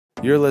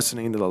You're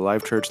listening to the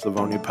Life Church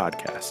Livonia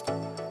podcast,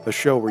 a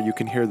show where you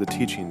can hear the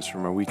teachings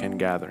from our weekend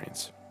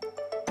gatherings.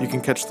 You can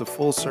catch the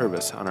full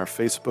service on our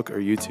Facebook or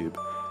YouTube,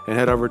 and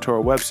head over to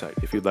our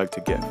website if you'd like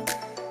to give.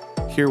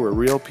 Here we're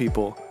real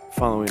people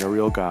following a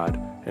real God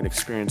and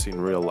experiencing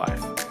real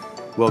life.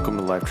 Welcome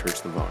to Life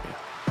Church Livonia.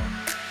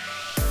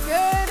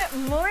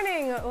 Good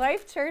morning,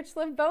 Life Church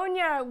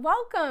Livonia.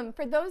 Welcome.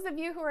 For those of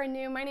you who are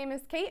new, my name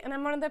is Kate, and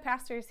I'm one of the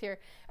pastors here.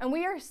 And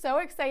we are so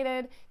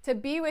excited to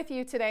be with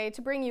you today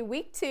to bring you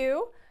week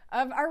 2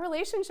 of our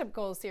Relationship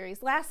Goals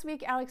series. Last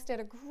week, Alex did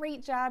a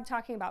great job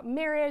talking about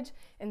marriage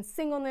and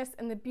singleness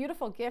and the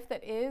beautiful gift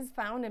that is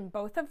found in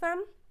both of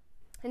them.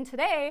 And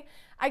today,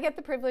 I get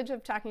the privilege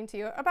of talking to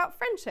you about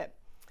friendship.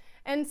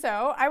 And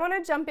so I want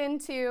to jump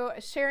into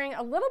sharing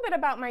a little bit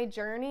about my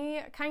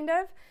journey,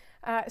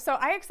 So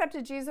I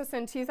accepted Jesus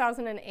in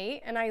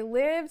 2008, and I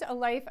lived a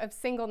life of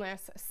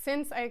singleness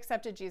since I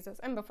accepted Jesus,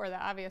 and before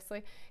that,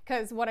 obviously,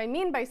 because what I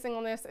mean by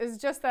singleness is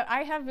just that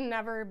I have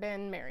never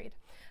been married.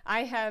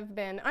 I have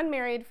been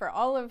unmarried for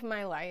all of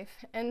my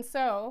life, and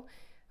so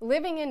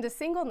living into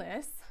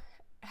singleness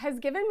has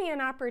given me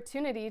an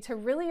opportunity to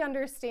really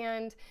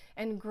understand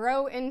and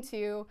grow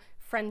into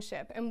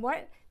friendship. And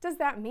what does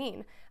that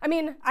mean? I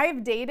mean,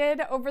 I've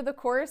dated over the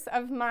course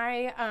of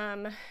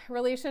my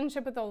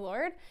relationship with the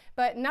Lord,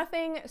 but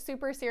nothing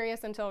super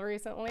serious until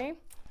recently.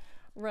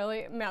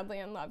 Really madly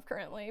in love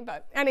currently,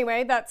 but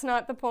anyway, that's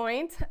not the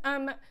point.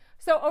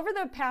 So over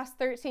the past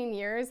 13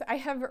 years, I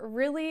have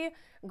really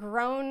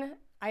grown.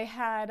 I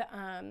had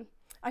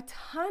a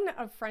ton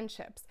of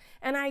friendships,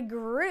 and I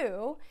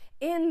grew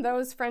in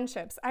those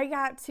friendships. I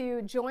got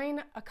to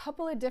join a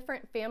couple of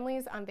different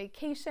families on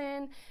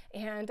vacation,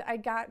 and I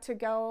got to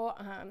go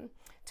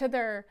to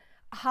their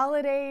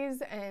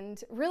holidays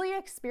and really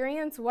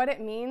experience what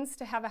it means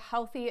to have a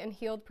healthy and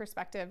healed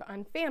perspective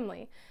on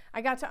family.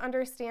 I got to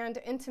understand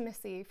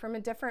intimacy from a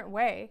different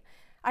way.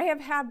 I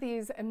have had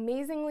these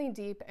amazingly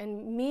deep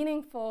and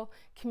meaningful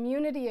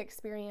community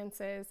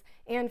experiences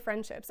and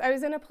friendships. I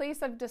was in a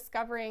place of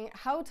discovering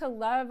how to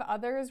love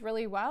others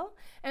really well,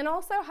 and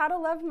also how to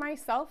love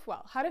myself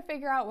well, how to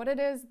figure out what it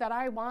is that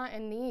I want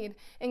and need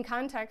in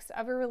context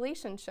of a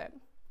relationship.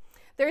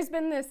 There's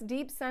been this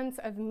deep sense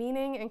of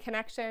meaning and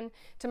connection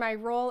to my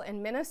role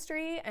in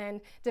ministry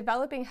and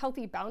developing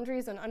healthy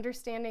boundaries and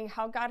understanding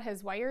how God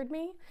has wired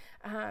me.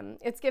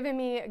 It's given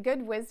me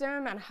good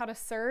wisdom on how to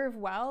serve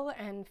well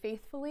and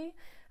faithfully,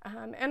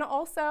 and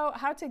also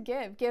how to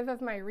give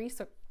of my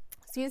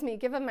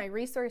give of my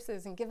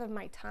resources and give of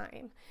my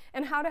time,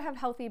 and how to have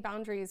healthy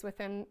boundaries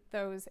within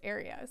those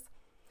areas.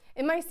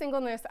 In my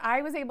singleness,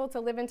 I was able to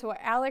live into what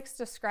Alex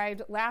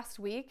described last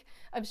week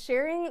of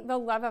sharing the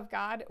love of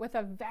God with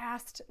a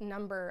vast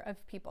number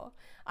of people.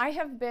 I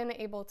have been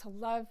able to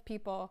love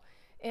people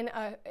in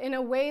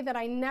a way that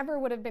I never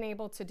would have been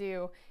able to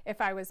do if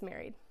I was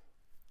married.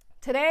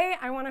 Today,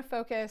 I want to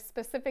focus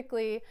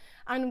specifically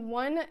on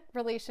one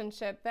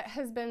relationship that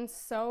has been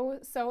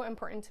so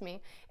important to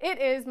me. It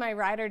is my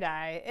ride or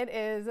die. It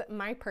is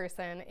my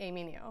person,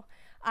 Amy Neal.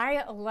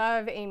 I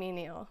love Amy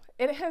Neal.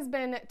 It has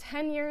been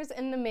 10 years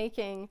in the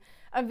making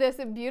of this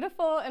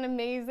beautiful and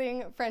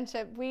amazing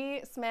friendship.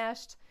 We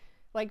smashed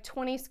like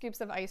 20 scoops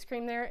of ice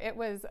cream there. It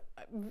was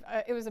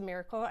a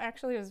miracle,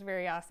 actually. It was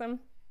very awesome.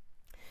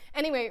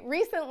 Anyway,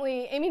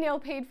 recently, Amy Neal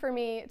paid for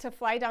me to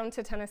fly down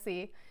to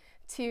Tennessee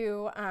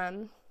to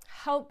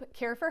help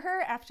care for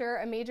her after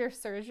a major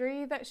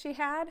surgery that she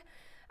had.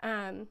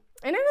 And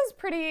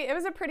it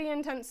was a pretty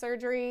intense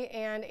surgery,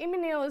 and Amy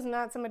Neal is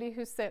not somebody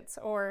who sits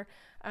or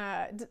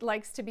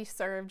likes to be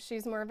served.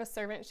 She's more of a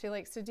servant. She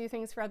likes to do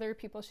things for other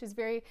people. She's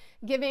very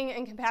giving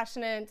and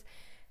compassionate.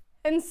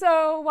 And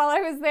so while I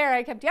was there,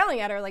 I kept yelling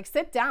at her, like,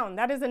 sit down,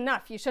 that is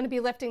enough. You shouldn't be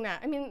lifting that.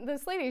 I mean,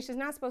 this lady, she's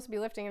not supposed to be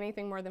lifting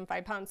anything more than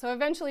 5 pounds. So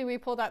eventually we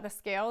pulled out the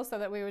scale so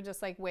that we would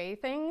just like weigh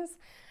things.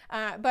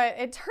 But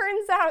it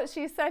turns out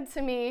she said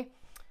to me,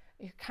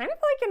 you're kind of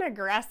like an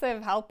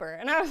aggressive helper.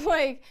 And I was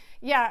like,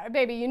 yeah,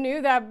 baby, you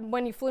knew that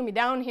when you flew me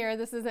down here.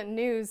 This isn't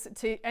news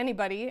to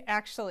anybody,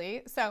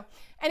 actually. So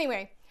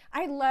anyway,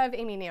 I love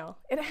Amy Neal.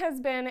 It has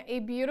been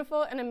a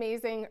beautiful and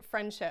amazing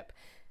friendship.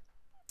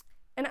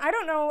 And I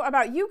don't know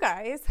about you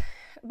guys,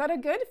 but a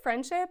good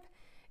friendship,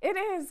 it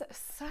is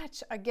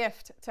such a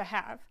gift to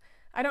have.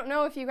 I don't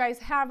know if you guys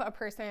have a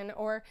person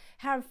or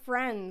have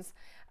friends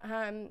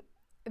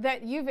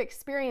that you've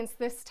experienced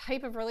this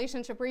type of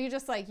relationship where you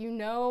just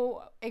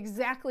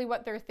exactly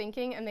what they're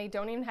thinking and they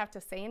don't even have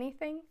to say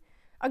anything.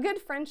 A good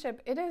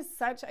friendship, it is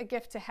such a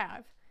gift to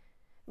have,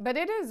 but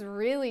it is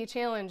really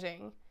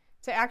challenging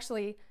to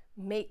actually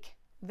make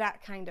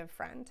that kind of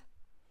friend.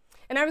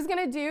 And I was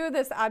going to do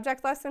this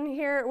object lesson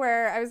here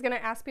where I was going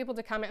to ask people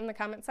to comment in the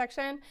comment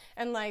section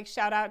and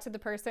shout out to the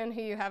person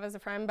who you have as a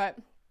friend, but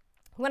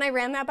when I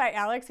ran that by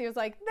Alex, he was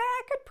like,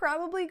 that could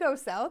probably go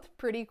south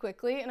pretty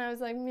quickly. And I was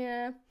like,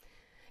 yeah,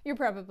 you're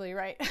probably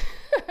right.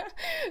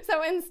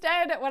 So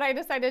instead, what I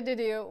decided to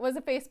do was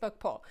a Facebook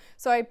poll.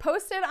 So I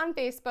posted on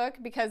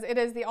Facebook because it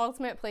is the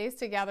ultimate place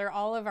to gather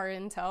all of our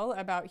intel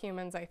about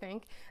humans, I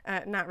think.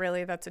 Not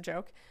really, that's a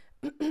joke.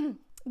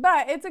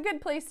 But it's a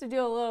good place to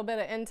do a little bit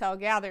of intel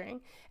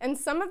gathering. And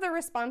some of the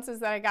responses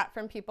that I got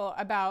from people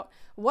about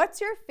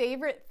what's your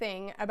favorite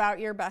thing about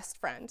your best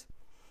friend?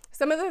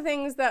 Some of the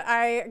things that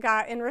I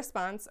got in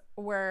response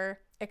were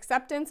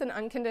acceptance and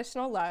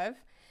unconditional love.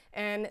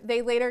 And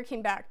they later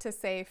came back to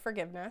say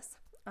forgiveness.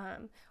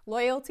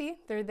 Loyalty,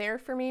 they're there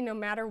for me no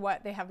matter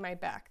what, they have my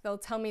back. They'll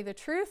tell me the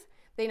truth,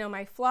 they know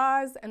my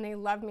flaws, and they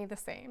love me the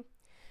same.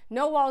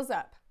 No walls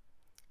up.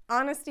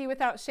 Honesty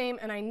without shame,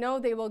 and I know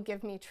they will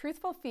give me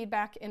truthful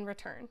feedback in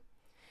return.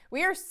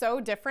 We are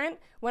so different.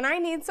 When I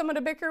need someone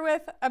to bicker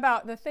with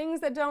about the things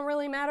that don't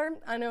really matter,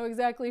 I know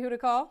exactly who to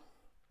call.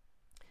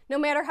 No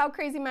matter how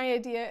crazy my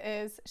idea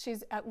is,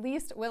 she's at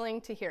least willing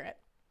to hear it.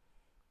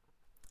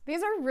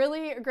 These are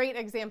really great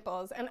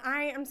examples, and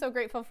I am so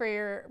grateful for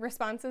your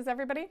responses,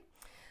 everybody.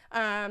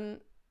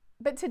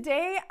 But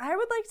today, I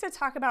would like to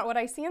talk about what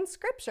I see in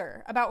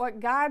Scripture, about what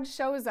God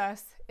shows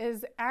us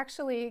is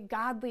actually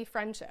godly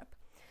friendship.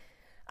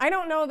 I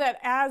don't know that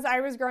as I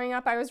was growing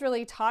up, I was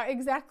really taught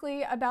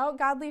exactly about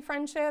godly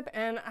friendship,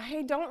 and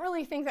I don't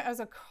really think that as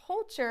a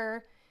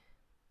culture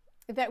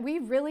that we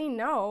really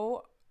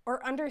know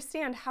or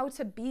understand how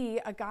to be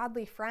a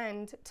godly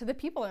friend to the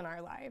people in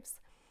our lives.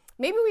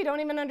 Maybe we don't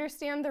even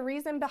understand the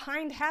reason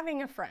behind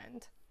having a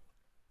friend.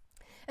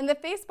 And the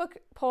Facebook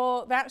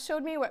poll, that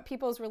showed me what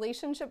people's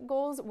relationship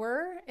goals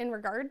were in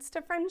regards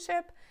to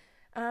friendship.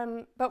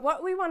 But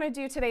what we want to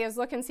do today is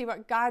look and see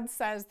what God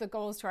says the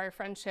goals to our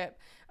friendship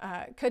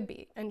could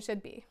be and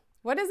should be.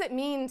 What does it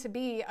mean to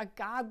be a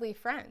godly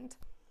friend?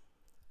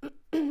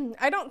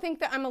 I don't think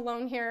that I'm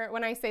alone here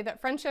when I say that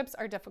friendships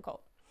are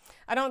difficult.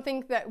 I don't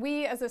think that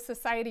we as a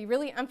society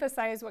really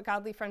emphasize what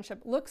godly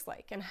friendship looks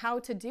like and how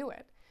to do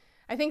it.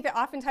 I think that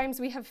oftentimes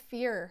we have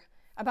fear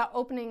about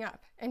opening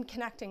up and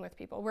connecting with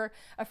people. We're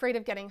afraid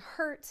of getting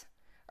hurt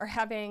or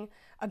having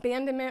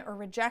abandonment or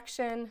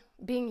rejection,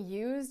 being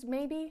used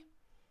maybe.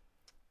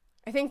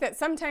 I think that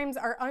sometimes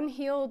our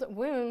unhealed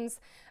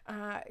wounds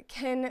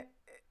can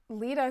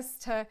lead us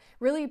to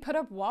really put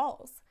up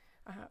walls.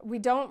 We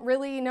don't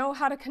really know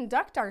how to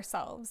conduct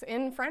ourselves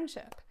in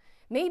friendship.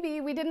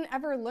 Maybe we didn't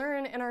ever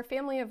learn in our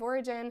family of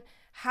origin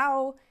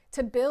how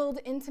to build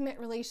intimate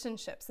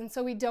relationships, and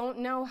so we don't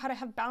know how to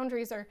have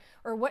boundaries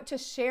or what to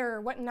share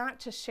or what not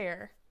to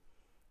share.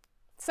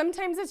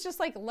 Sometimes it's just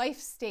like life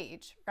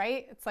stage,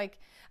 right? It's like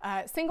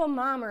a single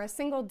mom or a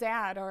single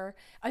dad or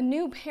a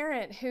new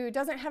parent who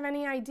doesn't have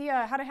any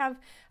idea how to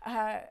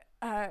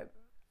have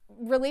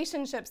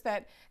relationships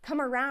that come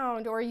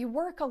around, or you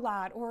work a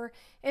lot, or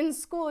in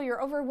school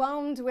you're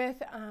overwhelmed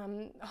with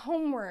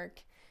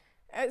homework.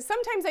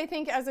 Sometimes I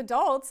think as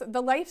adults,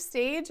 the life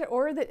stage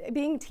or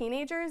being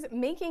teenagers,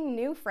 making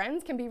new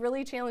friends can be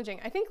really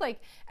challenging. I think like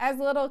as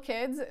little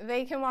kids,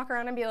 they can walk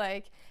around and be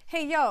like,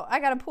 hey, yo, I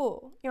got a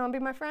pool. You want to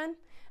be my friend?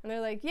 And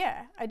they're like,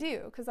 yeah, I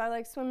do, because I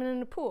like swimming in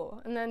the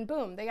pool. And then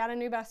boom, they got a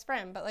new best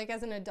friend. But like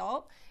as an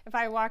adult, if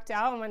I walked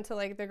out and went to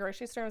like the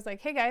grocery store and was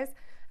like, hey guys,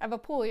 I have a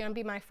pool. You want to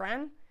be my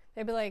friend?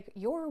 They'd be like,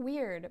 you're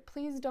weird.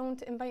 Please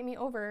don't invite me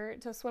over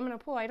to swim in a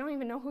pool. I don't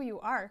even know who you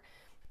are.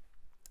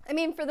 I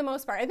mean, for the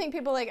most part, I think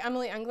people like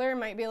Emily Engler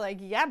might be like,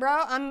 yeah,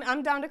 bro,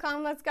 I'm down to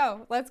come. Let's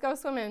go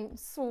swimming.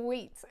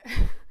 Sweet.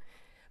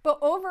 But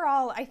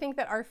overall, I think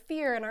that our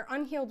fear and our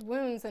unhealed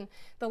wounds and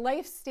the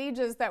life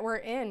stages that we're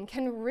in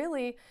can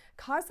really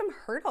cause some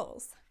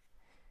hurdles.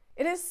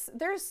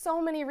 There's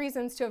so many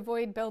reasons to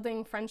avoid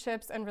building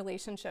friendships and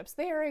relationships.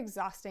 They are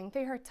exhausting.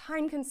 They are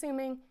time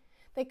consuming.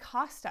 They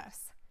cost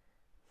us.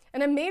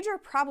 And a major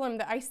problem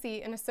that I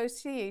see in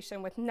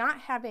association with not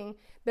having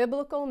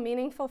biblical,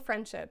 meaningful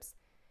friendships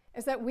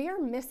is that we are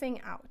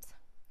missing out.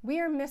 We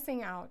are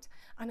missing out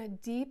on a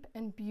deep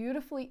and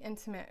beautifully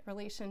intimate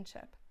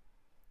relationship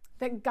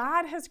that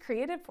God has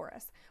created for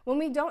us. When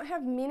we don't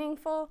have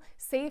meaningful,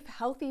 safe,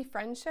 healthy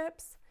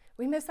friendships,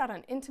 we miss out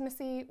on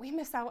intimacy, we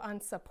miss out on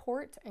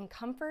support and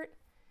comfort,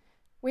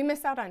 we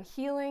miss out on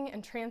healing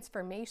and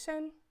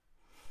transformation.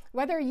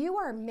 Whether you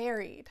are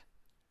married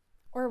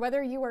or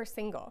whether you are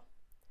single,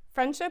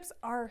 friendships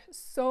are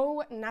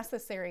so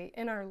necessary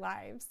in our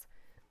lives.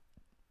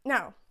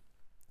 Now,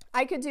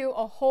 I could do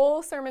a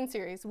whole sermon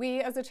series, we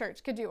as a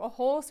church could do a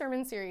whole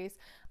sermon series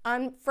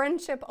on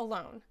friendship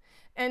alone.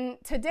 And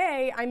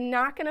today, I'm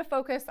not going to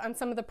focus on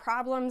some of the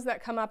problems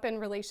that come up in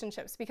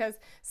relationships, because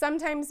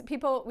sometimes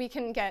we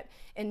can get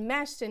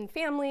enmeshed in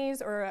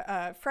families or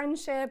a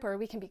friendship, or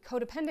we can be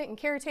codependent and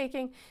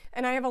caretaking.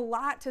 And I have a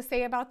lot to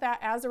say about that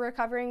as a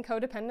recovering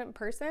codependent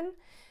person.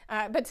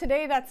 But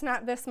today, that's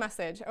not this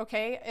message,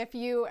 okay? If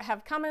you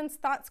have comments,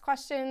 thoughts,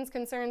 questions,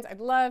 concerns,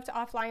 I'd love to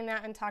offline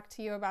that and talk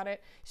to you about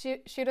it.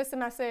 Shoot us a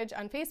message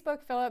on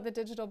Facebook, fill out the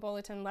digital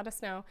bulletin, let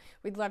us know.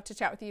 We'd love to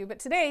chat with you. But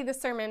today, this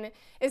sermon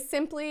is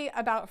simply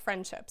about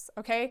friendships,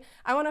 okay?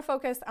 I want to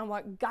focus on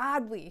what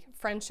godly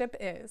friendship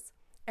is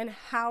and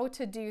how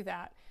to do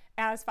that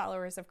as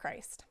followers of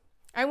Christ.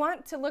 I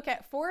want to look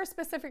at 4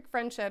 specific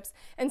friendships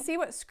and see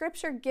what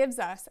Scripture gives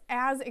us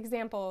as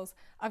examples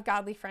of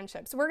godly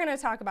friendships. We're going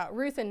to talk about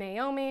Ruth and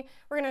Naomi.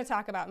 We're going to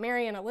talk about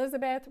Mary and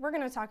Elizabeth. We're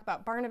going to talk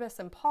about Barnabas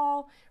and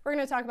Paul. We're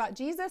going to talk about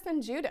Jesus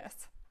and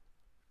Judas.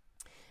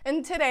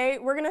 And today,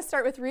 we're going to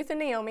start with Ruth and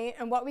Naomi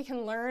and what we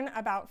can learn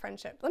about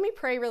friendship. Let me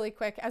pray really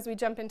quick as we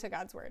jump into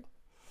God's word.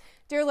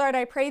 Dear Lord,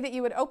 I pray that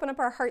you would open up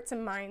our hearts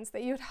and minds,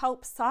 that you would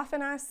help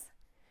soften us,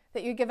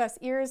 that you give us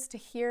ears to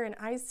hear and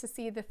eyes to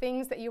see the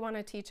things that you want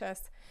to teach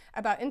us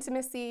about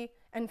intimacy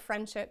and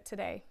friendship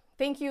today.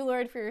 Thank you,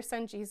 Lord, for your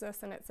son,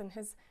 Jesus, and it's in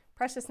his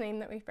precious name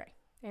that we pray.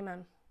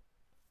 Amen.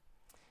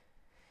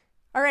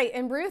 All right,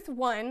 in Ruth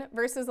 1,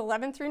 verses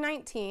 11 through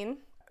 19,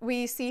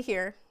 we see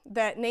here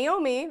that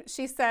Naomi,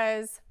 she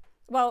says,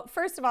 well,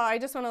 first of all, I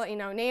just want to let you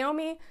know,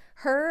 Naomi,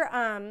 her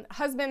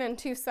husband and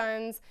 2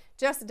 sons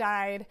just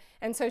died,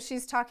 and so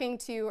she's talking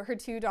to her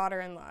 2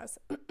 daughter-in-laws.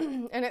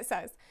 And it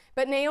says,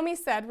 "But Naomi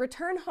said,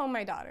 'Return home,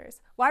 my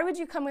daughters. Why would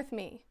you come with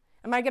me?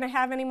 Am I going to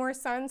have any more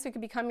sons who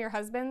could become your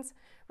husbands?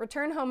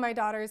 Return home, my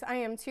daughters. I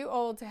am too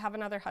old to have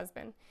another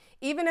husband.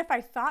 Even if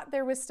I thought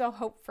there was still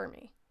hope for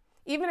me.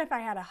 Even if I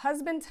had a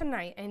husband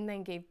tonight and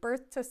then gave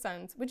birth to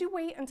sons, would you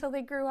wait until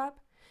they grew up?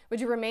 Would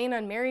you remain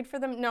unmarried for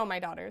them? No, my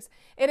daughters.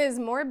 It is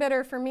more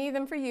bitter for me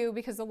than for you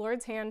because the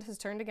Lord's hand has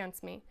turned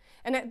against me.'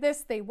 And at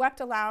this they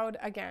wept aloud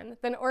again.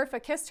 Then Orpah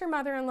kissed her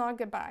mother-in-law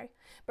goodbye.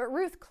 But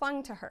Ruth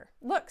clung to her.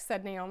 'Look,'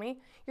 said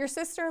Naomi, 'your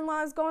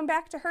sister-in-law is going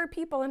back to her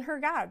people and her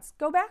gods.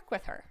 Go back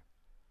with her.'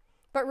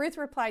 But Ruth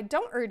replied,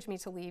 'Don't urge me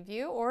to leave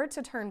you or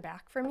to turn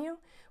back from you.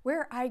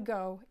 Where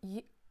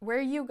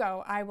you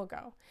go, I will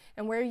go.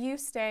 And where you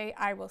stay,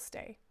 I will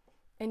stay.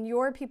 And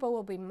your people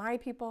will be my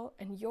people,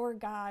 and your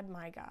God,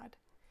 my God.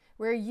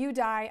 Where you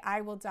die,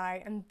 I will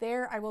die, and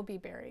there I will be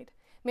buried.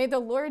 May the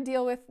Lord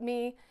deal with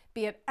me,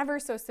 be it ever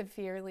so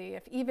severely,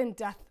 if even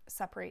death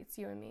separates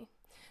you and me.'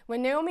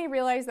 When Naomi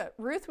realized that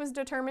Ruth was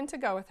determined to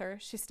go with her,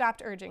 she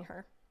stopped urging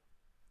her.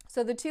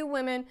 So the 2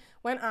 women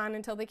went on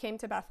until they came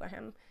to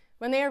Bethlehem.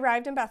 When they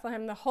arrived in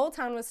Bethlehem, the whole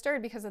town was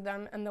stirred because of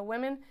them, and the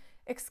women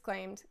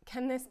exclaimed,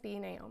 'Can this be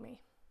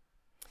Naomi?'"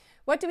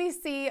 What do we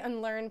see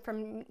and learn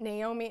from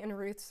Naomi and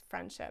Ruth's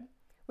friendship?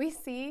 We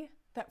see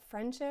that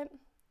friendship,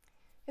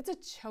 it's a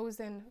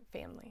chosen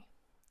family.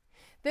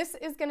 This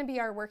is going to be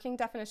our working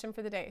definition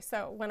for the day.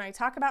 So when I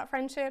talk about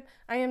friendship,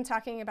 I am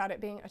talking about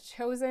it being a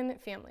chosen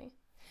family.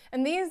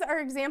 And these are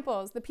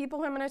examples, the people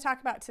who I'm going to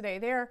talk about today,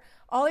 they are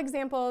all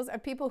examples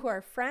of people who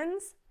are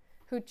friends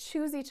who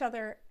choose each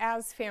other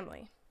as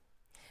family.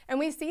 And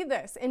we see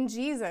this in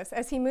Jesus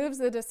as he moves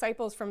the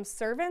disciples from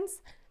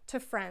servants to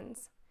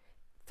friends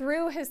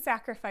through his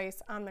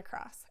sacrifice on the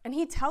cross. And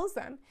he tells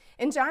them,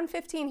 in John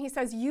 15, he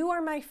says, "You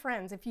are my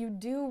friends if you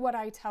do what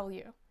I tell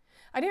you.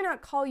 I do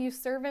not call you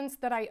servants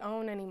that I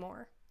own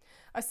anymore.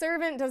 A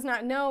servant does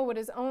not know what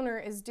his owner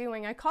is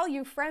doing. I call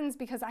you friends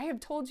because I have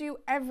told you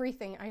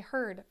everything I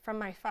heard from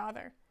my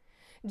Father."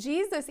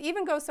 Jesus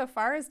even goes so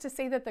far as to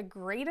say that the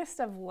greatest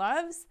of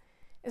loves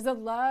is the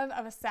love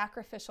of a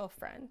sacrificial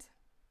friend.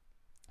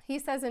 He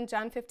says in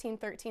John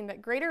 15:13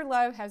 that greater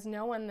love has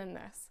no one than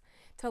this,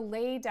 to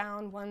lay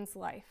down one's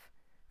life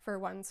for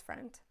one's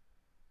friend.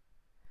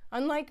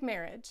 Unlike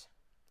marriage,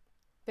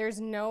 there's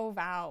no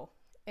vow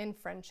in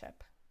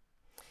friendship.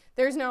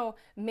 There's no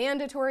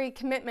mandatory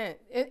commitment.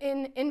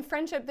 In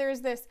friendship,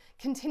 there's this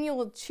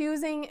continual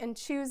choosing and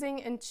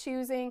choosing and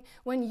choosing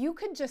when you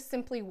could just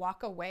simply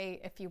walk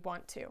away if you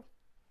want to.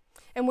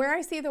 And where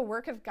I see the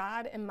work of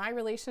God in my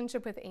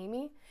relationship with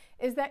Amy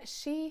is that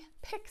she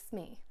picks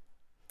me.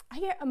 I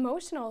get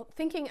emotional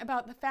thinking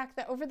about the fact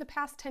that over the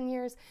past 10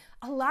 years,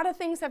 a lot of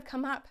things have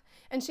come up,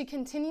 and she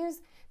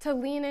continues to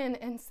lean in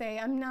and say,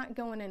 "I'm not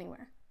going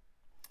anywhere.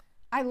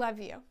 I love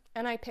you,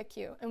 and I pick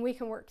you, and we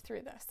can work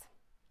through this."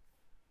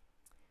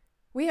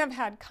 We have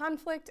had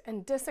conflict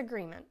and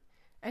disagreement,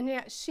 and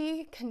yet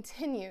she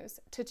continues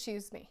to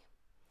choose me.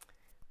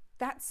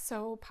 That's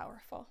so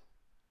powerful,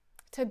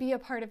 to be a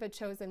part of a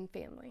chosen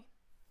family.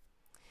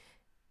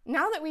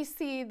 Now that we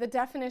see the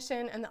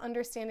definition and the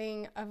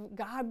understanding of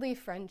godly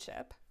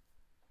friendship,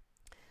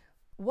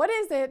 what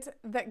is it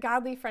that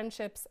godly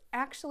friendships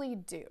actually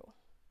do?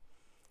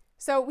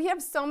 So we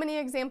have so many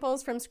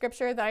examples from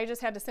Scripture that I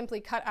just had to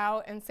simply cut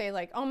out and say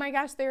like, oh my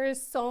gosh, there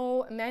is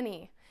so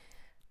many.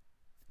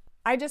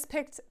 I just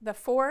picked the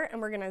 4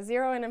 and we're going to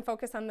zero in and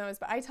focus on those.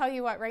 But I tell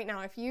you what, right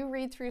now, if you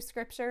read through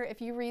Scripture,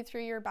 if you read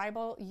through your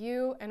Bible,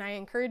 and I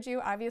encourage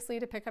you obviously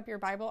to pick up your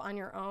Bible on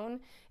your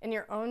own in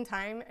your own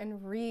time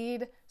and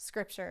read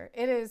Scripture.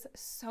 It is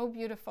so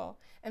beautiful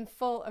and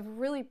full of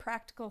really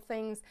practical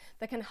things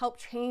that can help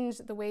change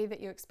the way that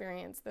you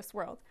experience this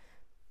world.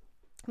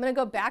 I'm going to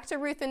go back to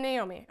Ruth and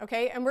Naomi,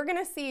 okay? And we're going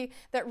to see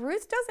that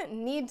Ruth doesn't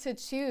need to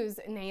choose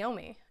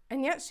Naomi,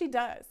 and yet she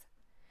does.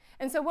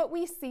 And so what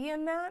we see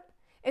in that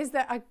is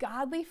that a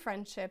godly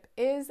friendship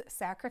is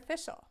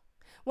sacrificial.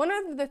 One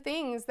of the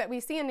things that we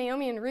see in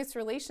Naomi and Ruth's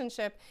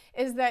relationship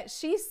is that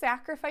she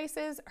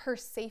sacrifices her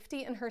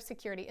safety and her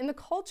security. In the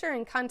culture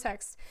and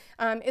context,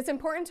 it's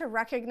important to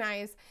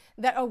recognize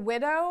that a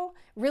widow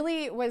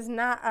really was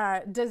not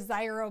a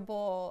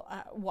desirable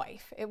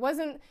wife. It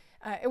wasn't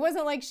It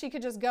wasn't like she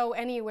could just go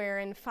anywhere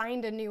and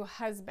find a new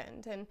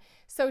husband. And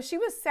so she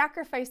was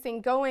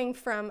sacrificing going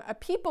from a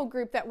people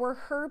group that were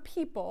her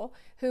people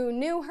who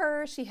knew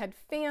her. She had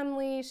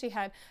family. She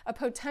had a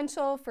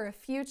potential for a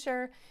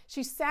future.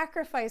 She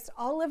sacrificed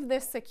all of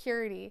this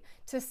security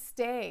to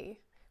stay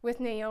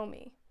with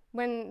Naomi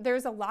when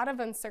there's a lot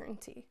of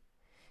uncertainty.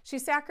 She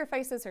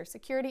sacrifices her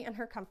security and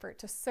her comfort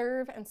to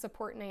serve and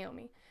support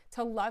Naomi,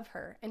 to love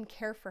her and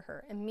care for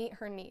her and meet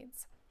her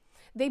needs.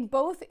 They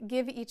both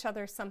give each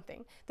other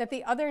something that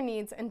the other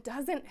needs and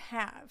doesn't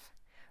have.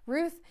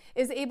 Ruth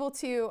is able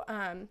to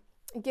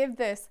give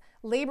this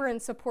labor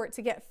and support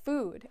to get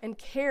food and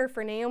care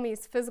for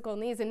Naomi's physical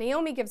needs. And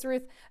Naomi gives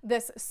Ruth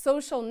this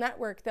social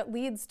network that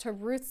leads to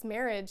Ruth's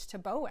marriage to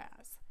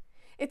Boaz.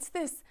 It's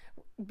this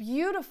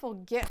beautiful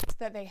gift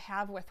that they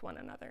have with one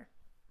another.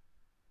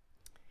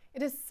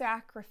 It is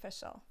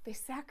sacrificial. They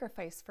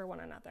sacrifice for one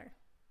another.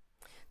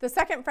 The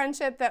second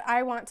friendship that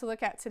I want to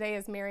look at today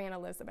is Mary and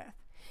Elizabeth.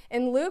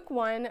 In Luke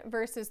 1,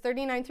 verses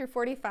 39 through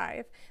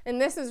 45, and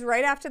this is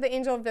right after the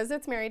angel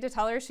visits Mary to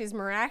tell her she's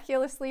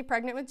miraculously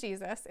pregnant with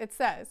Jesus, it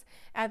says,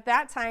 "At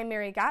that time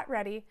Mary got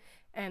ready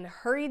and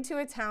hurried to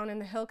a town in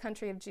the hill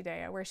country of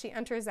Judea, where she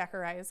entered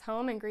Zechariah's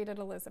home and greeted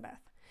Elizabeth.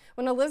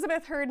 When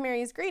Elizabeth heard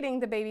Mary's greeting,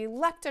 the baby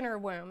leapt in her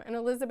womb, and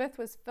Elizabeth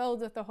was filled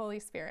with the Holy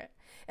Spirit.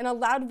 In a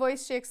loud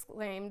voice she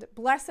exclaimed,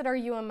 'Blessed are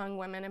you among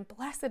women, and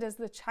blessed is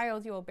the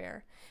child you will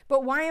bear.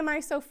 But why am I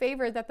so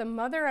favored that the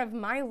mother of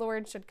my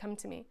Lord should come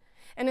to me?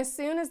 And as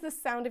soon as the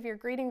sound of your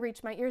greeting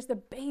reached my ears, the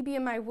baby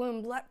in my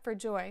womb leapt for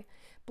joy.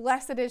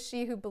 Blessed is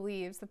she who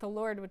believes that the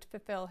Lord would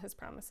fulfill his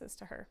promises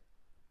to her.'"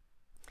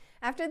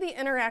 After the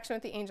interaction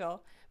with the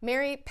angel,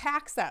 Mary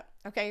packs up,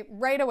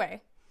 right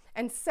away,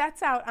 and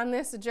sets out on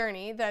this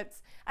journey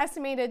that's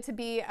estimated to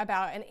be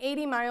about an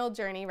 80-mile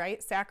journey,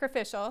 right?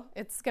 Sacrificial.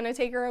 It's going to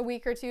take her a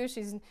week or two.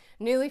 She's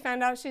newly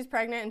found out she's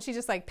pregnant, and she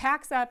just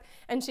packs up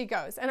and she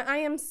goes. And I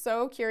am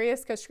so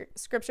curious, because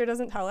scripture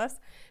doesn't tell us,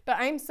 but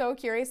I'm so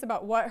curious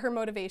about what her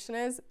motivation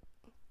is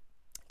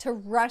to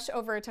rush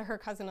over to her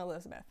cousin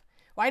Elizabeth.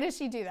 Why does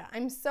she do that?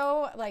 I'm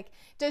so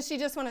does she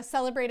just want to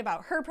celebrate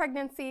about her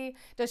pregnancy?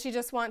 Does she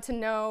just want to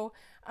know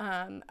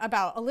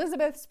about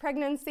Elizabeth's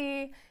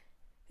pregnancy?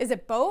 Is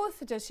it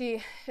both? Is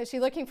she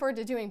looking forward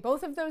to doing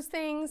both of those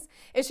things?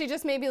 Is she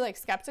just maybe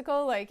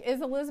skeptical? Is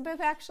Elizabeth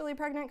actually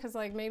pregnant? Because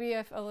maybe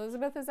if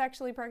Elizabeth is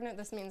actually pregnant,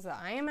 this means that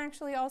I am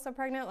actually also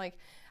pregnant.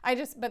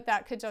 But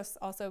that could just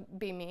also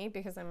be me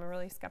because I'm a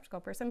really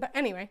skeptical person. But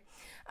anyway,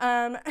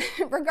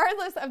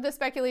 regardless of the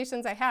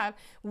speculations I have,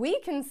 we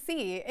can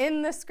see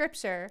in the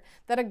scripture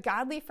that a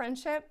godly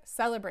friendship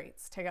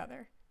celebrates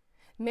together.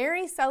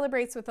 Mary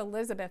celebrates with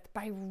Elizabeth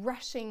by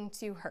rushing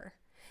to her.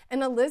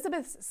 And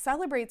Elizabeth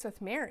celebrates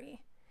with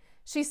Mary.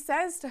 She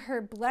says to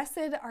her,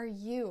 "Blessed are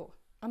you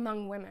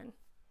among women,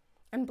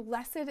 and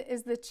blessed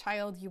is the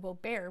child you will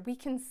bear." We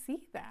can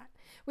see that.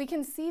 We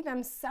can see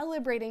them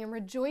celebrating and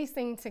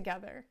rejoicing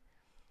together.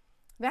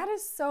 That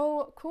is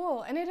so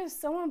cool, and it is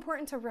so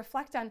important to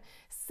reflect on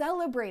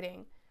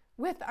celebrating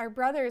with our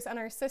brothers and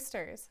our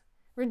sisters,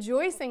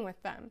 rejoicing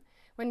with them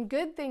when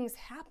good things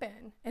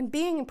happen, and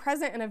being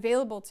present and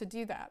available to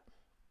do that.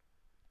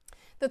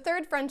 The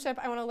third friendship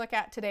I want to look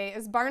at today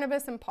is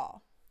Barnabas and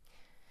Paul.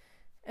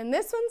 And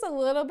this one's a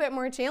little bit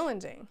more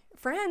challenging.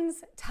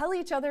 Friends tell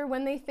each other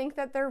when they think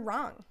that they're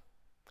wrong.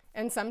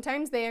 And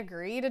sometimes they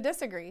agree to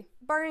disagree,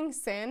 barring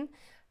sin.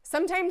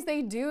 Sometimes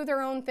they do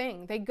their own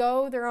thing. They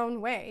go their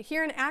own way.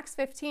 Here in Acts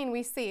 15,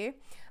 we see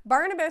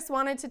Barnabas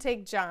wanted to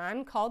take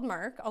John, called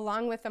Mark,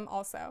 along with them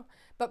also.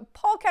 But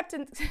Paul kept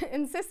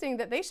insisting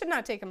that they should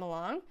not take him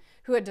along,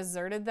 who had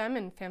deserted them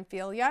in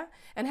Pamphylia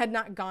and had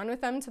not gone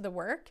with them to the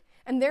work.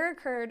 And there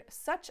occurred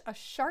such a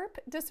sharp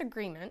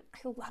disagreement,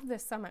 I love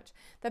this so much,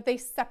 that they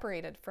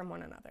separated from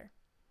one another.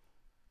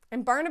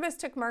 And Barnabas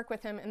took Mark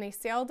with him, and they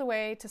sailed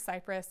away to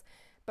Cyprus.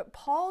 But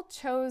Paul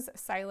chose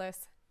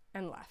Silas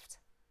and left,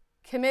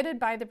 committed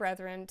by the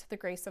brethren to the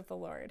grace of the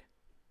Lord.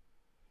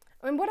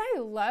 And what I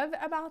love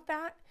about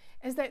that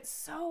is that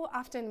so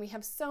often we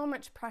have so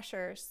much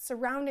pressure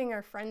surrounding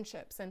our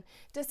friendships and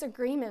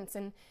disagreements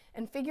and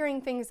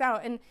figuring things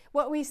out. And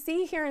what we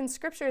see here in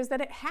scripture is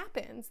that it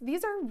happens.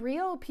 These are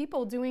real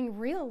people doing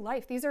real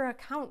life. These are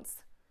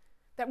accounts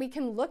that we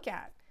can look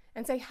at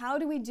and say, how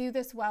do we do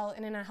this well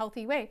and in a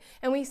healthy way?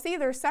 And we see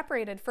they're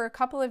separated for a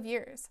couple of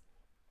years.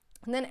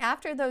 And then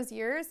after those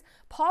years,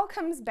 Paul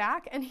comes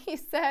back and he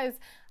says,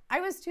 "I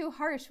was too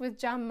harsh with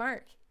John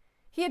Mark."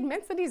 He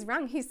admits that he's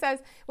wrong. He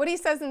says, what he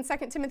says in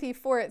 2 Timothy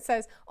 4, it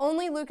says,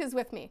 "Only Luke is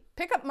with me.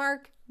 Pick up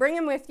Mark, bring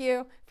him with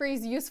you, for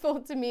he's useful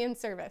to me in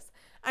service."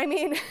 I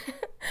mean,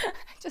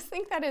 I just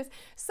think that is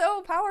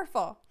so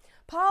powerful.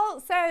 Paul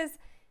says,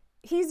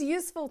 he's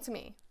useful to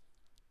me.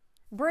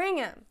 Bring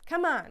him.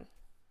 Come on.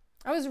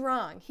 I was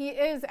wrong. He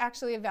is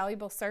actually a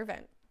valuable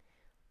servant.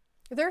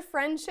 Their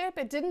friendship,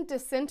 it didn't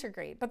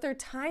disintegrate, but their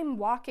time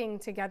walking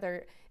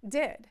together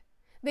did.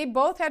 They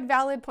both had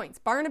valid points.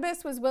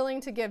 Barnabas was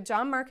willing to give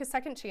John Mark a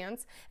second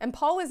chance, and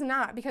Paul was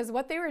not, because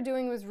what they were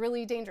doing was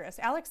really dangerous.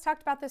 Alex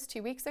talked about this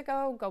 2 weeks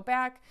ago. Go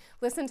back,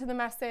 listen to the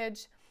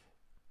message.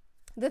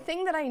 the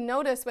thing that I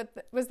noticed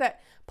was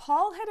that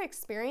Paul had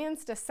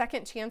experienced a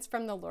second chance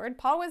from the Lord.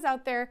 Paul was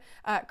out there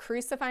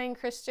crucifying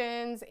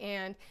Christians,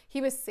 and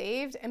he was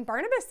saved. And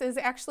Barnabas is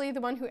actually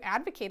the one who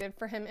advocated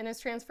for him in his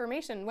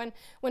transformation.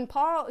 When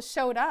Paul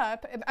showed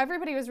up,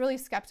 everybody was really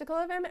skeptical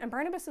of him. And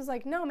Barnabas was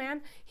like, no,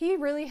 man, he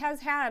really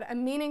has had a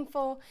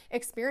meaningful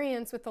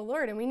experience with the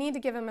Lord, and we need to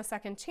give him a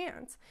second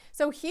chance.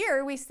 So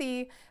here we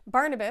see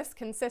Barnabas,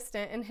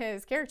 consistent in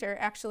his character,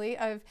 actually,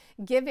 of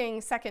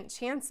giving second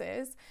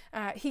chances.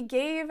 He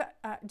gave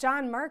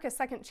John Mark a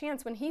second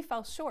chance when he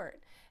fell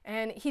short,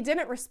 and he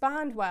didn't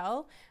respond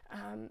well.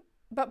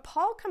 But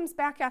Paul comes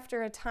back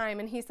after a time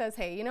and he says,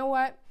 hey, you know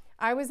what?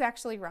 I was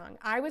actually wrong.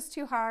 I was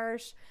too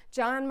harsh.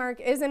 John Mark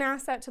is an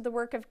asset to the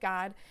work of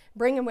God.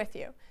 Bring him with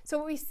you. So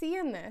what we see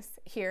in this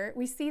here,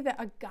 we see that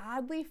a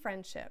godly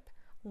friendship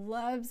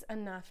loves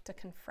enough to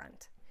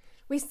confront.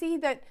 We see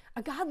that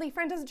a godly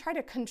friend doesn't try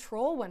to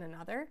control one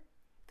another.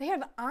 They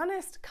have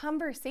honest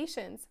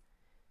conversations.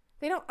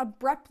 They don't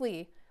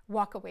abruptly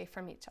walk away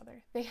from each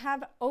other. They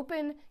have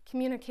open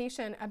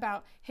communication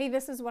about, hey,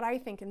 this is what I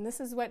think, and this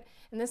is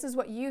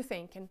what you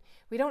think, and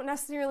we don't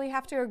necessarily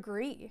have to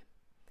agree.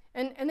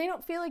 And they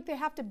don't feel like they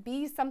have to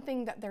be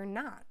something that they're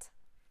not.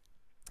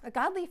 A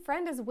godly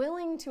friend is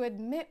willing to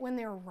admit when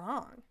they're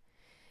wrong.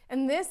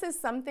 And this is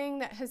something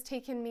that has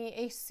taken me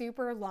a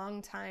super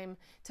long time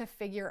to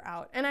figure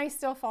out, and I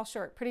still fall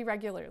short pretty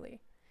regularly.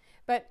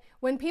 But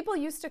when people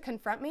used to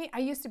confront me, I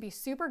used to be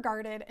super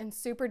guarded and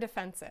super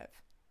defensive.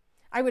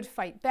 I would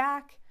fight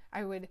back,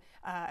 I would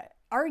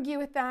argue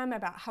with them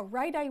about how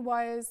right I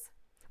was,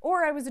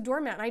 or I was a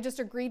doormat and I just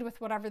agreed with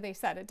whatever they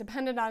said. It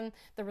depended on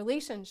the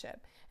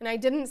relationship. And I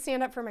didn't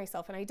stand up for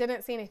myself and I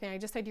didn't say anything. I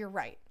just said, you're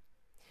right.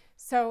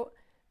 So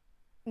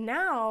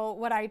now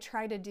what I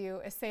try to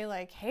do is say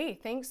like, hey,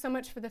 thanks so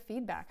much for the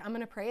feedback. I'm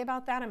gonna pray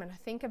about that. I'm gonna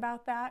think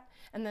about that,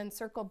 and then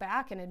circle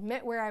back and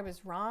admit where I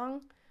was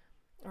wrong,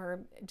 or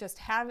just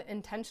have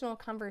intentional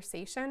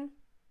conversation.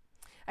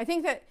 I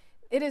think that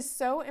it is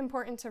so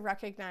important to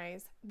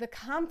recognize the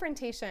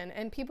confrontation,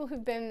 and people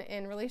who've been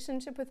in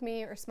relationship with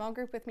me or small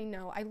group with me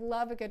know I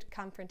love a good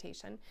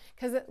confrontation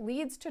because it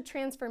leads to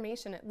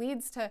transformation. It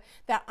leads to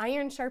that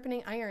iron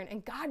sharpening iron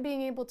and God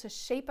being able to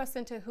shape us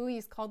into who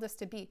He's called us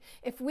to be.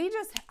 If we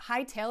just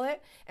hightail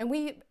it and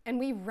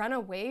we run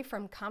away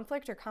from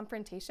conflict or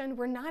confrontation,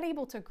 we're not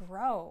able to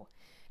grow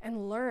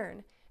and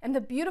learn. And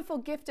the beautiful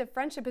gift of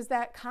friendship is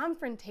that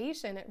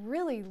confrontation, it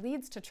really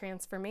leads to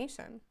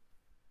transformation.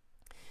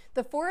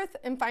 The fourth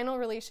and final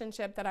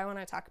relationship that I want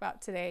to talk about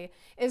today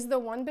is the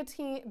one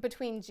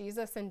between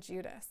Jesus and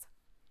Judas.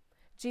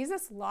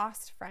 Jesus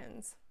lost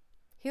friends.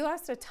 He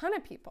lost a ton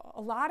of people. A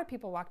lot of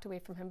people walked away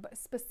from him, but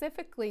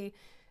specifically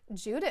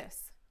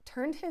Judas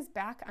turned his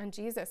back on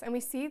Jesus. And we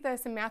see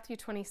this in Matthew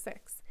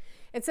 26.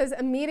 It says,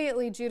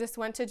 immediately Judas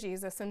went to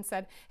Jesus and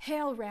said,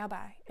 "Hail,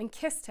 Rabbi," and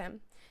kissed him.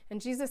 And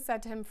Jesus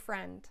said to him,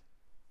 "Friend,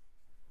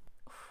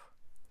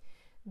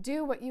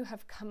 do what you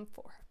have come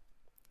for."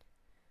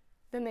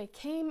 Then they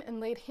came and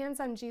laid hands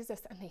on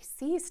Jesus and they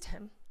seized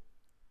him.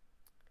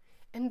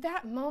 In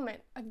that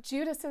moment of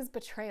Judas's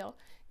betrayal,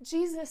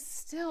 Jesus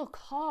still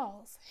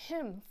calls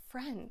him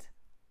friend.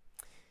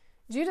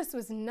 Judas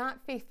was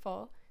not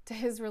faithful to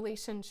his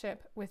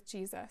relationship with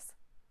Jesus.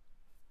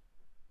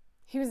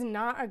 He was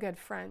not a good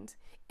friend.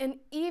 And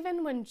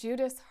even when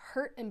Judas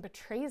hurt and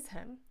betrays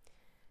him,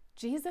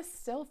 Jesus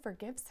still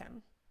forgives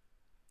him.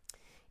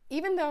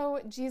 Even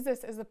though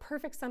Jesus is the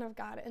perfect Son of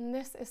God, and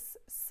this is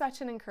such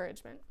an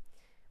encouragement,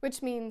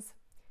 which means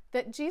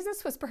that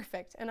Jesus was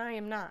perfect and I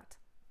am not.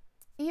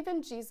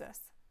 Even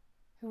Jesus,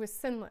 who was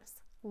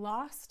sinless,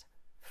 lost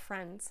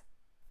friends.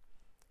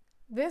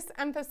 This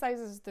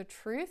emphasizes the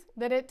truth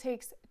that it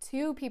takes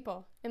two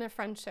people in a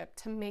friendship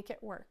to make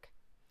it work.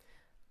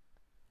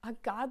 A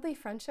godly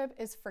friendship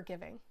is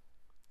forgiving.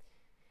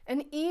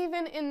 And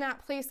even in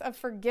that place of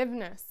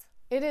forgiveness,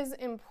 it is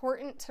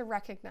important to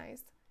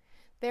recognize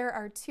there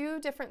are two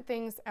different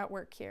things at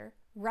work here.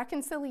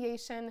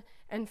 Reconciliation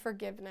and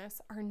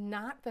forgiveness are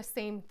not the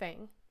same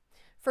thing.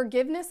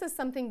 Forgiveness is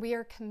something we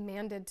are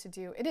commanded to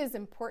do. It is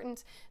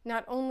important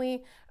not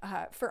only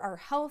for our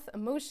health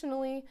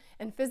emotionally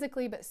and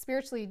physically, but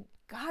spiritually.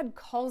 God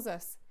calls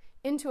us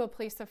into a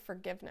place of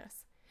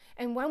forgiveness.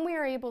 And when we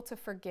are able to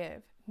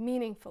forgive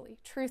meaningfully,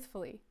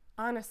 truthfully,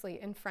 honestly,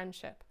 in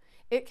friendship,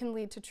 it can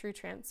lead to true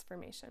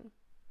transformation.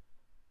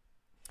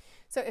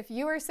 So if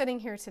you are sitting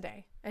here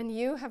today and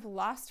you have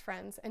lost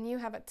friends and you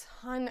have a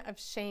ton of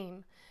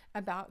shame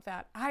about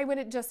that, I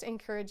would just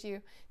encourage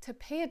you to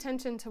pay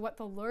attention to what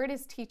the Lord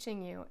is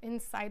teaching you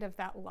inside of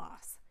that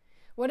loss.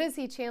 What is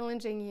He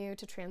challenging you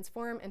to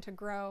transform and to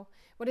grow?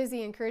 What is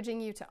He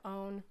encouraging you to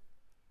own?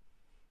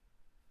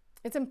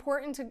 It's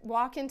important to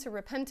walk into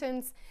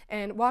repentance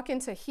and walk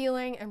into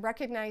healing and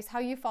recognize how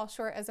you fall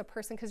short as a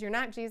person, because you're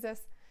not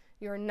Jesus,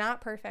 you're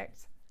not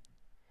perfect.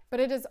 But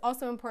it is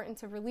also important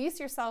to release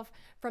yourself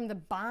from the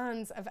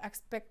bonds of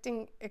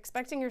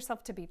expecting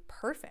yourself to be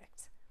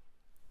perfect.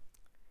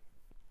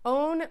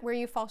 Own where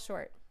you fall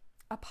short.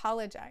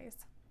 Apologize.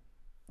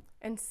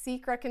 and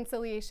seek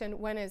reconciliation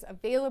when is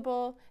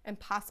available and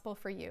possible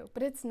for you.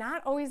 But it's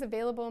not always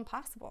available and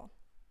possible.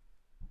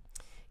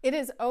 It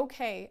is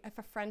okay if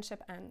a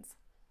friendship ends.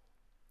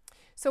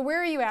 So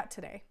where are you at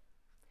today?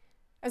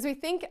 As we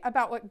think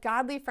about what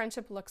godly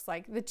friendship looks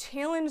like, the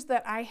challenge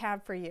that I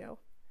have for you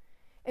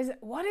is,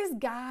 what is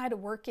God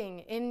working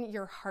in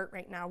your heart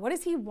right now? What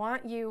does he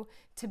want you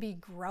to be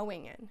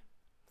growing in?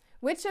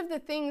 Which of the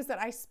things that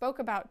I spoke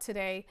about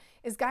today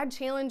is God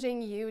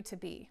challenging you to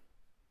be?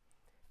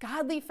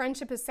 Godly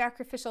friendship is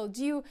sacrificial.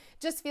 Do you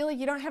just feel like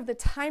you don't have the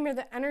time or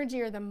the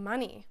energy or the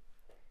money?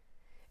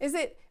 Is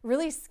it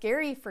really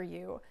scary for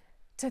you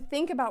to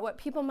think about what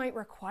people might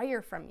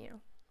require from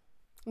you?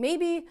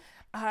 Maybe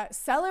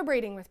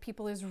celebrating with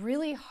people is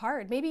really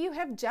hard. Maybe you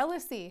have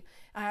jealousy.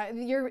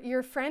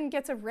 Your friend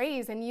gets a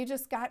raise and you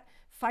just got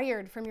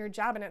fired from your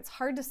job and it's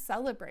hard to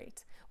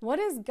celebrate. What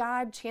is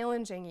God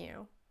challenging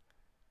you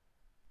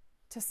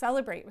to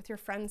celebrate with your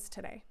friends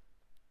today?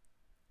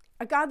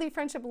 A godly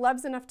friendship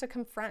loves enough to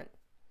confront.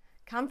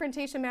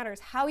 Confrontation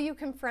matters. How you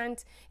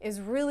confront is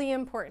really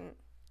important.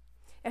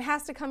 It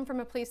has to come from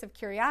a place of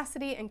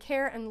curiosity and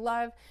care and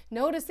love,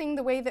 noticing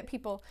the way that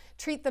people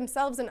treat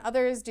themselves and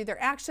others. Do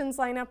their actions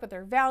line up with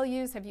their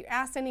values? Have you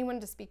asked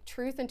anyone to speak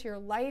truth into your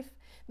life?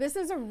 This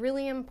is a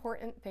really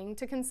important thing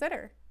to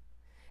consider.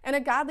 And a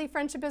godly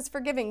friendship is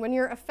forgiving. When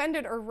you're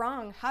offended or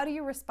wrong, how do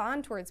you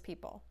respond towards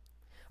people?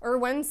 Or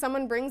when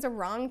someone brings a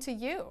wrong to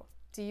you,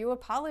 do you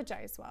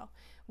apologize well?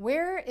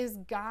 Where is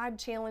God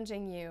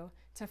challenging you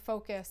to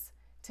focus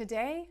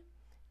today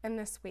and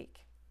this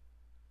week?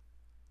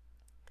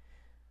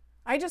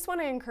 I just want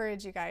to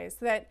encourage you guys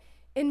that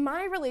in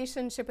my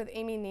relationship with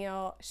Amy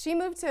Neal, she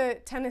moved to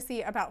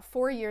Tennessee about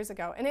 4 years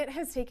ago, and it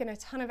has taken a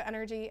ton of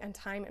energy and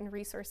time and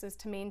resources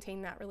to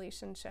maintain that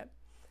relationship.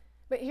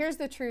 But here's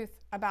the truth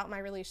about my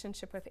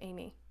relationship with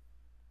Amy.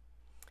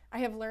 I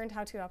have learned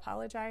how to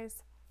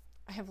apologize.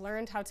 I have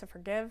learned how to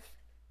forgive.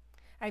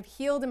 I've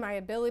healed in my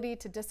ability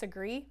to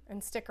disagree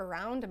and stick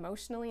around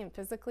emotionally and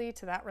physically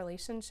to that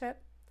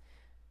relationship.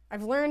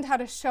 I've learned how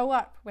to show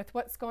up with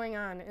what's going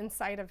on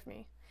inside of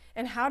me,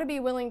 and how to be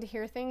willing to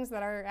hear things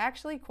that are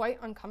actually quite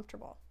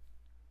uncomfortable.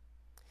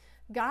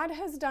 God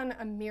has done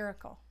a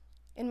miracle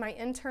in my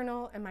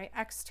internal and my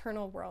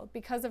external world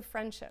because of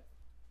friendship.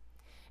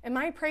 And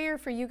my prayer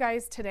for you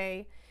guys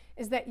today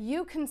is that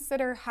you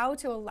consider how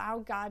to allow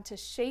God to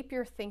shape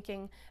your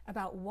thinking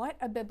about what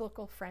a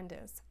biblical friend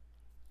is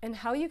and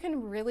how you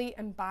can really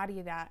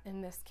embody that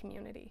in this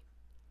community.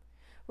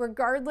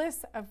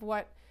 Regardless of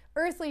what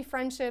earthly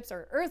friendships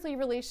or earthly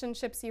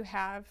relationships you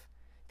have,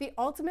 the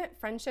ultimate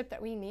friendship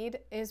that we need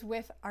is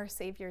with our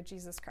Savior,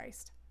 Jesus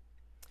Christ.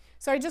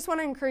 So I just want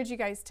to encourage you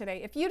guys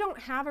today, if you don't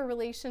have a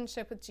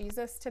relationship with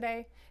Jesus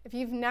today, if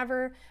you've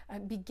never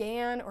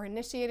began or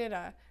initiated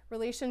a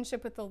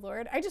relationship with the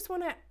Lord, I just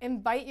want to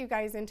invite you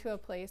guys into a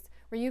place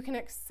where you can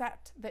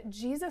accept that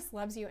Jesus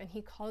loves you and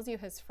he calls you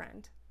his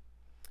friend.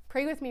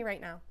 Pray with me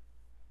right now.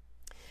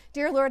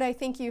 Dear Lord, I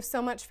thank you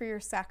so much for your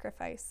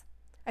sacrifice.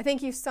 I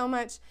thank you so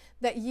much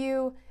that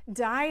you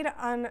died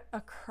on a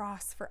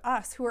cross for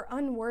us who are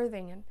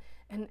unworthy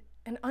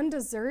and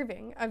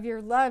undeserving of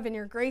your love and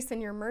your grace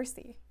and your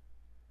mercy.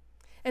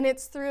 And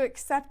it's through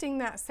accepting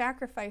that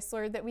sacrifice,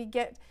 Lord, that we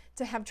get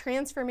to have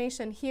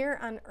transformation here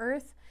on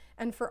earth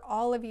and for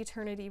all of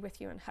eternity with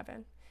you in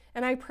heaven.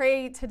 And I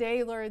pray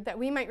today, Lord, that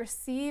we might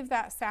receive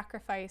that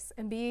sacrifice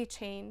and be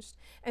changed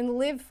and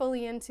live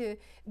fully into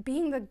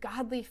being the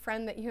godly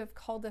friend that you have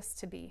called us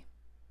to be.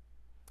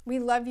 We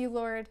love you,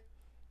 Lord.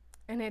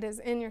 And it is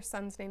in your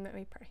Son's name that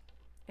we pray.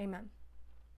 Amen.